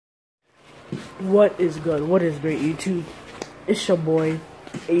What is good? What is great, YouTube? It's your boy,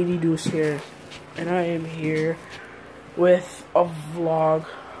 80 Deuce here, and I am here with a vlog.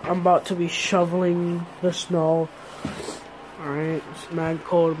 I'm about to be shoveling the snow. Alright, it's mad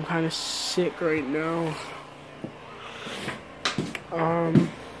cold. I'm kind of sick right now.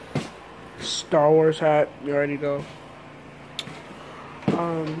 Star Wars hat. You already know.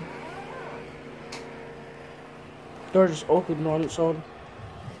 Door just opened on its own.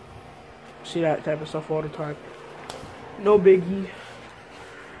 See that type of stuff all the time. No biggie.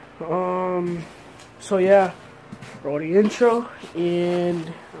 So yeah, roll the intro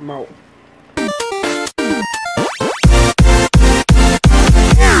and I'm out.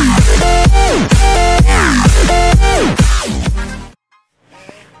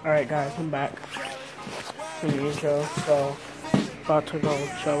 Alright guys, I'm back from the intro. So about to go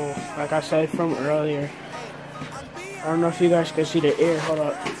shovel. Like I said from earlier. I don't know if you guys can see the air. Hold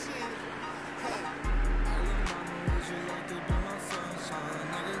up.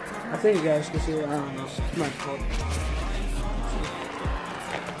 I think you guys can see it. I don't know. It's not cold.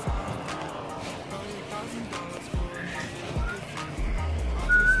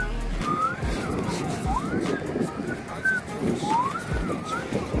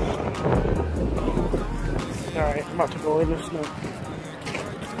 Alright, I'm about to go in the snow.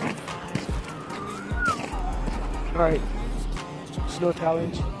 Alright, snow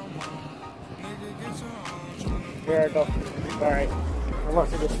challenge. Here I go. Alright, I'm about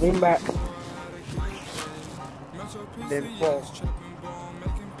to just lean back. Then fall.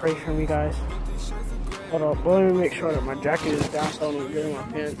 Pray for me, guys. Hold up, let me make sure that my jacket is down so I don't get in my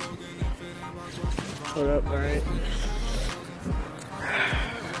pants. Hold up, alright.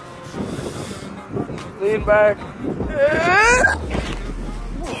 Lean back.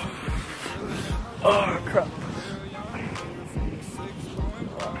 Oh, crap.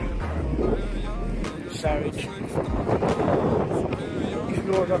 Savage.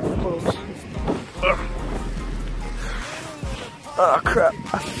 Ignore that close. Oh crap!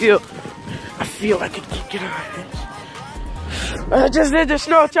 I feel like I can get out of this. I just did the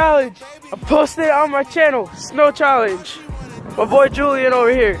snow challenge. I posted it on my channel. Snow challenge. My boy Julian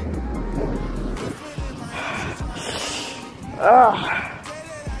over here.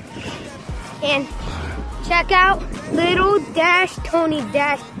 And check out Little-Tony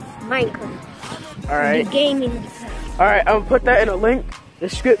Minecraft. Alright. Gaming. Alright, I'm gonna put that in a link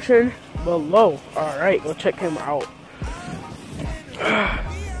description below. Alright, go check him out.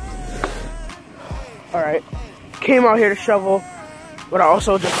 Alright. Came out here to shovel, but I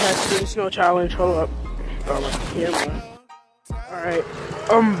also just had to do the snow challenge. Hold up. Oh, my camera. Alright.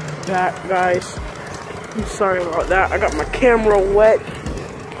 I'm back, guys. I'm sorry about that. I got my camera wet.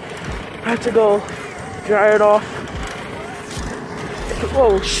 I had to go dry it off.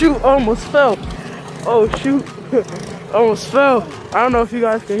 Oh shoot, almost fell. Oh shoot, almost fell. I don't know if you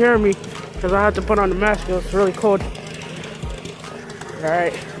guys can hear me because I had to put on the mask. It was really cold.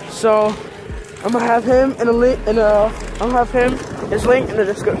 Alright, so I'm gonna have him in a link I'm gonna have him his link in the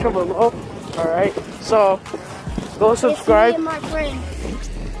description below. Alright, so go subscribe. It's me and my friend.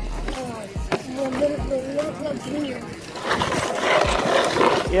 Little Club Junior.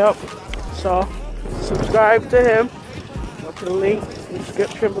 Yep. So subscribe to him. Go to the link in the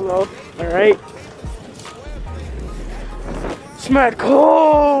description below. Alright. It's mad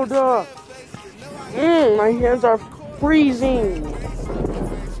cold. My hands are freezing.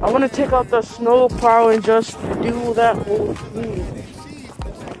 I want to take out the snow plow and just do that whole thing.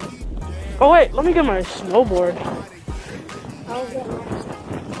 Oh wait, let me get my snowboard.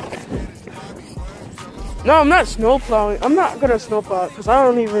 No, I'm not snow plowing. I'm not gonna snow plow it because I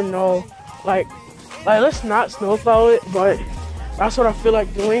don't even know. Like, let's not snow plow it, but that's what I feel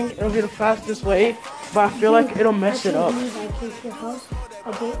like doing. It'll be the fastest way, but I feel like it'll mess it up. And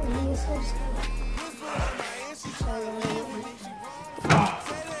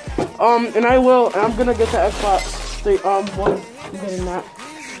I'm gonna get the Xbox One. I'm getting that.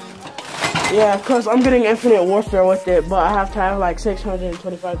 Yeah, cause I'm getting Infinite Warfare with it, but I have to have like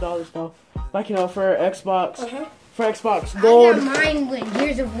 $625 though. Like, you know, for Xbox, for Xbox Gold. I got mine with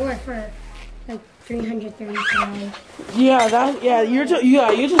Gears of War for like $335. Yeah, you just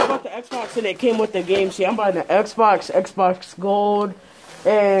bought the Xbox and it came with the game. See, I'm buying the Xbox Gold,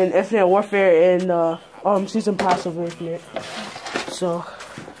 and Infinite Warfare, and Season Pass of Infinite. So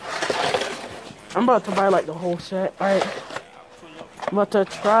I'm about to buy like the whole set. Alright, I'm about to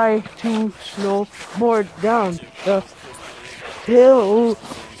try to snowboard down the hill.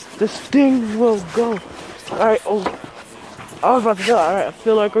 This thing will go. Alright, oh, I was about to go. Alright, I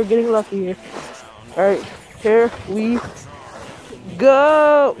feel like we're getting lucky here. Alright, here we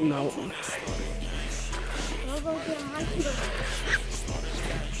go. No.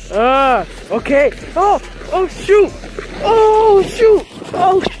 Okay. Oh, shoot. Oh, shoot.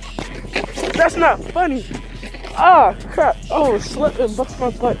 Oh, that's not funny. Ah, crap. Oh, slipped and bucked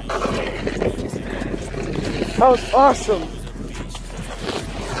my butt. That was awesome.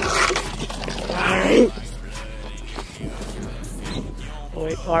 Alright. Oh,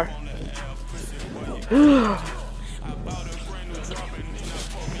 wait, car.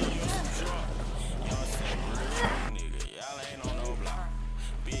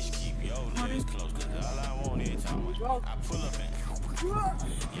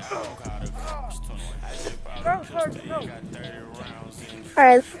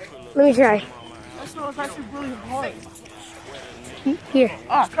 Alright, let me try. That smells actually really hard. Here.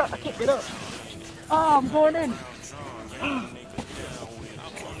 Ah, crap, I can't get up. Ah, I'm going in.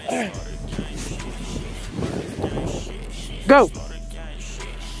 Go.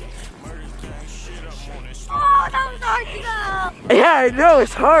 Oh, that was hard to go. Yeah, I know,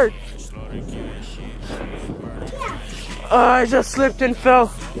 it's hard. I just slipped and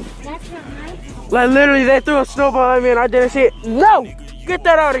fell. That's not my fault. Like literally, they threw a snowball at me and I didn't see it. No! Get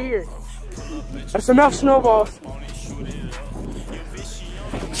that out of here. That's enough snowballs.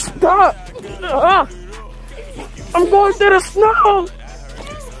 Stop! I'm going through the snow!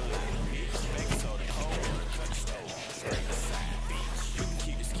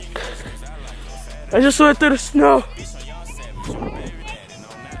 I just went through the snow.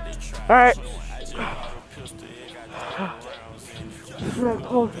 Alright.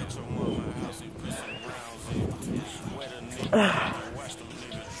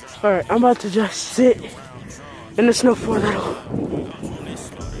 Alright, I'm about to just sit in the snow for a little.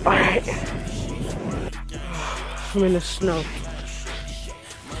 Alright. I'm in the snow.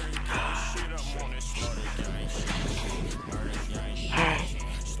 Alright.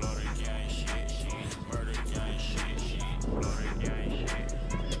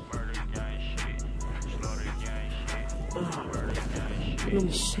 I'm in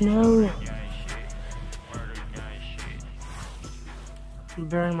the snow. I'm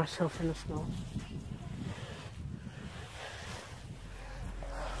burying myself in the snow.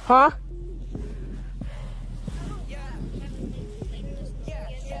 Huh?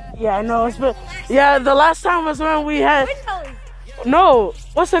 Yeah, I know. It's been, yeah, the last time was when we had. No,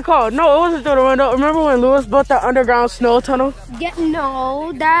 what's it called? No, it wasn't through the window. Remember when Lewis built that underground snow tunnel? Yeah,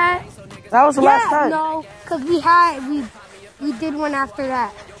 no, that was the last time. No, because we did one after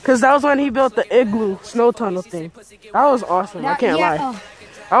that. Because that was when he built the igloo snow tunnel thing. That was awesome. I can't lie.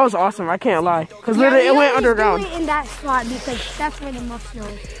 That was awesome. I can't lie. Because literally it went underground. Do it in that spot because that's where the most snow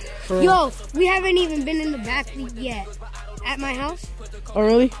is. Yo, we haven't even been in the back yet. At my house. Oh,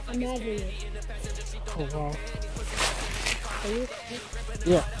 really? Imagine it. Oh, wow.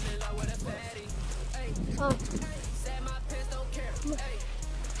 Yeah. Oh.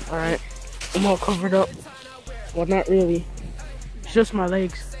 Alright. I'm all covered up. Well, not really. It's just my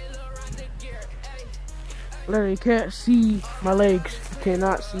legs. Literally, you can't see my legs. You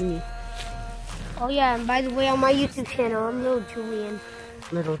cannot see me. Oh, yeah, and by the way, on my YouTube channel, I'm Little Julian.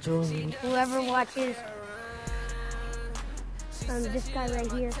 Little Julian. Whoever watches this guy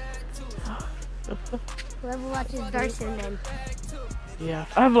right here. Whoever watches Darson, then. Yeah,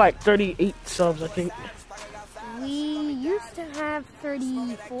 I have like 38 subs, I think. We used to have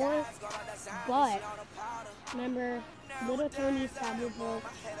 34, but remember, Little Tony Cyberbolt,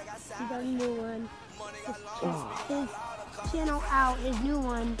 he got a new one. His channel out, his new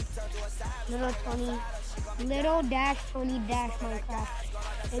one, Little Tony Minecraft.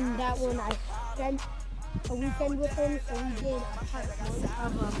 And that one I spent a weekend with him, so we did a part one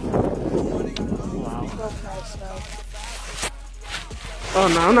of Oh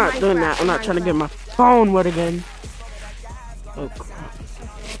no, I'm not doing that. I'm not trying to get my phone wet again. Oh crap.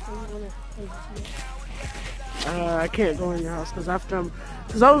 I can't go in your house because after I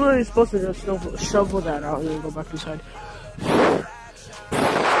was really supposed to just shovel that out and then go back inside.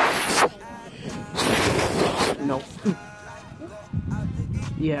 No.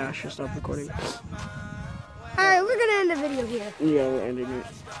 Yeah, I should stop recording. Alright, we're gonna end the video here. Yeah, we're ending it.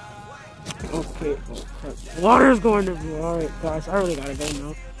 Okay. Oh, crap. Water's going to be alright, guys. I really gotta go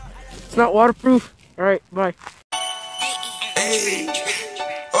now. It's not waterproof. Alright, bye. Hey.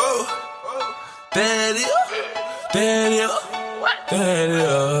 Oh. Daddy. Daddy. Daddy.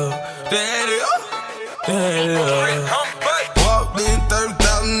 Daddy. Daddy.